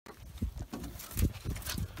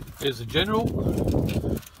There's the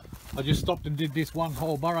general. I just stopped and did this one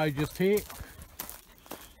hole burrow just here.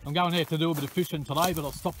 I'm going out to do a bit of fishing today, but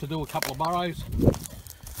I'll stop to do a couple of burrows.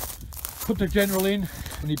 Put the general in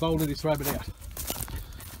and he bolted this rabbit out.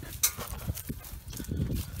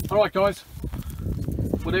 Alright guys,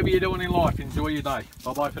 whatever you're doing in life, enjoy your day.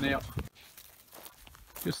 Bye bye for now.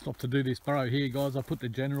 Just stopped to do this burrow here guys. I put the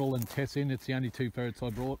general and Tess in. It's the only two ferrets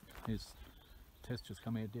I brought. Here's Tess just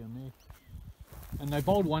come out down there. And they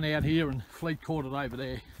bowled one out here and Fleet caught it over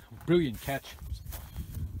there. Brilliant catch.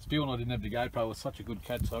 Spill and I didn't have the GoPro. It was such a good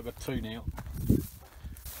catch, so I got two now.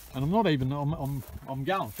 And I'm not even, I'm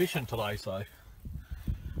going fishing today, so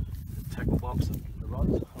tackle box and the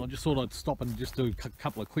rods. I just thought I'd stop and just do a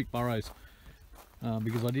couple of quick burrows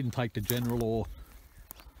because I didn't take the general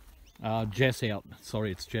or Jess out.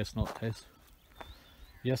 Sorry, it's Jess, not Tess.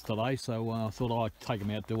 Yesterday, so I thought I'd take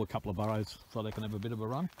them out, do a couple of burrows so they can have a bit of a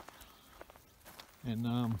run. And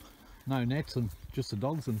no nets and just the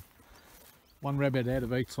dogs and one rabbit out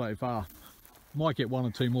of each so far. Might get one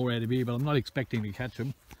or two more out of here, but I'm not expecting to catch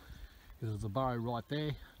them because there's a burrow right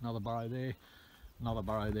there, another burrow there, another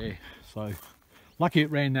burrow there. So lucky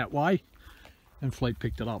it ran that way and Fleet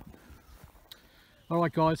picked it up.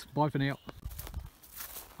 Alright guys, bye for now.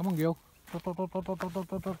 Come on girl.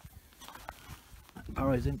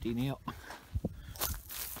 Burrow's empty now.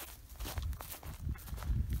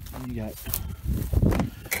 There you go.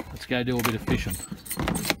 Let's go do a bit of fishing.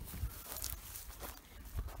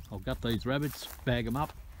 I'll gut these rabbits, bag them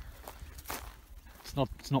up.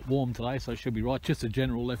 It's not warm today, so it should be right. Just a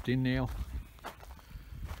general left in now.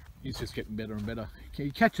 He's just getting better and better.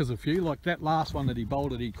 He catches a few, like that last one that he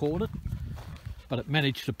bolted, he caught it, but it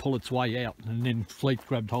managed to pull its way out, and then Fleet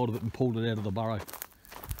grabbed hold of it and pulled it out of the burrow.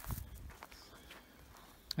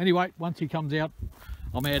 Anyway, once he comes out,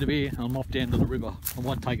 I'm out of here and I'm off down to the river. I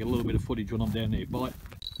might take a little bit of footage when I'm down there. Bye.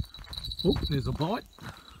 Oh, there's a bite.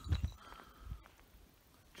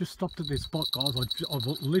 Just stopped at this spot guys. I've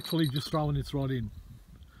literally just thrown this right in.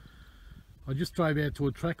 I just drove out to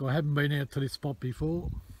a track. I haven't been out to this spot before.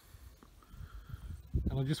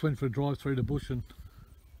 And I just went for a drive through the bush and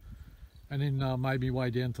then made me way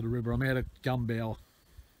down to the river. I'm out at Gumbow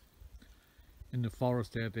in the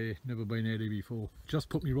forest out there. Never been out here before. Just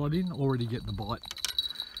put me right in, already getting a bite.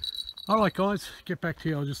 Alright guys, get back to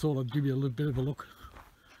you. I just thought I'd give you a little bit of a look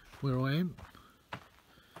where I am.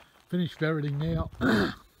 Finished ferreting now.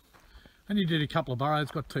 And you did a couple of burrows,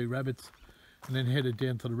 got two rabbits, and then headed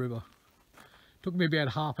down to the river. Took me about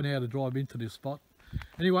half an hour to drive into this spot.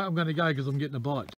 Anyway, I'm going to go because I'm getting a bite.